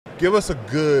Give us a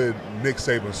good Nick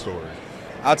Saban story.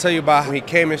 I'll tell you about how he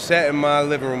came and sat in my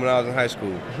living room when I was in high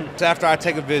school. So after I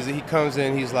take a visit, he comes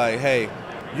in, he's like, hey,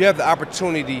 you have the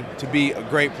opportunity to be a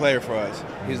great player for us.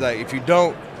 He's like, if you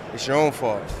don't, it's your own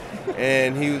fault.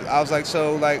 And I was like,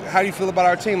 so like, how do you feel about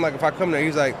our team? Like if I come there,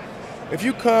 he's like, if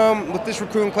you come with this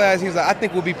recruiting class, he's like, I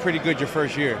think we'll be pretty good your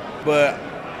first year. But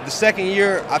the second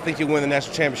year, I think you'll win the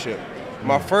national championship.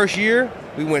 My first year,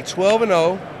 we went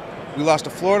 12-0. We lost to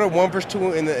Florida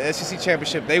 1-2 in the SEC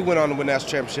championship. They went on to win the national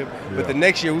championship. Yeah. But the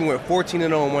next year, we went 14-0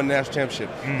 and won the national championship.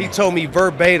 He told me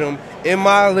verbatim in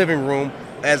my living room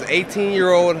as an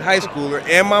 18-year-old high schooler,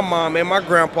 and my mom and my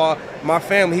grandpa, my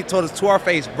family, he told us to our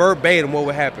face verbatim what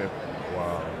would happen.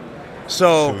 Wow.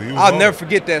 So I'll never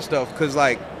forget that stuff because,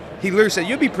 like, he literally said,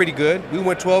 you'll be pretty good. We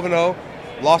went 12-0.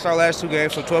 Lost our last 2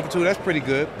 games, so 12-2, that's pretty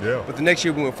good. Yeah. But the next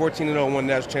year we went 14-0 and won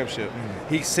the national championship.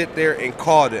 He sit there and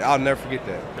called it. I'll never forget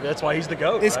that. That's why he's the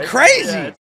GOAT. It's right? crazy. Yeah.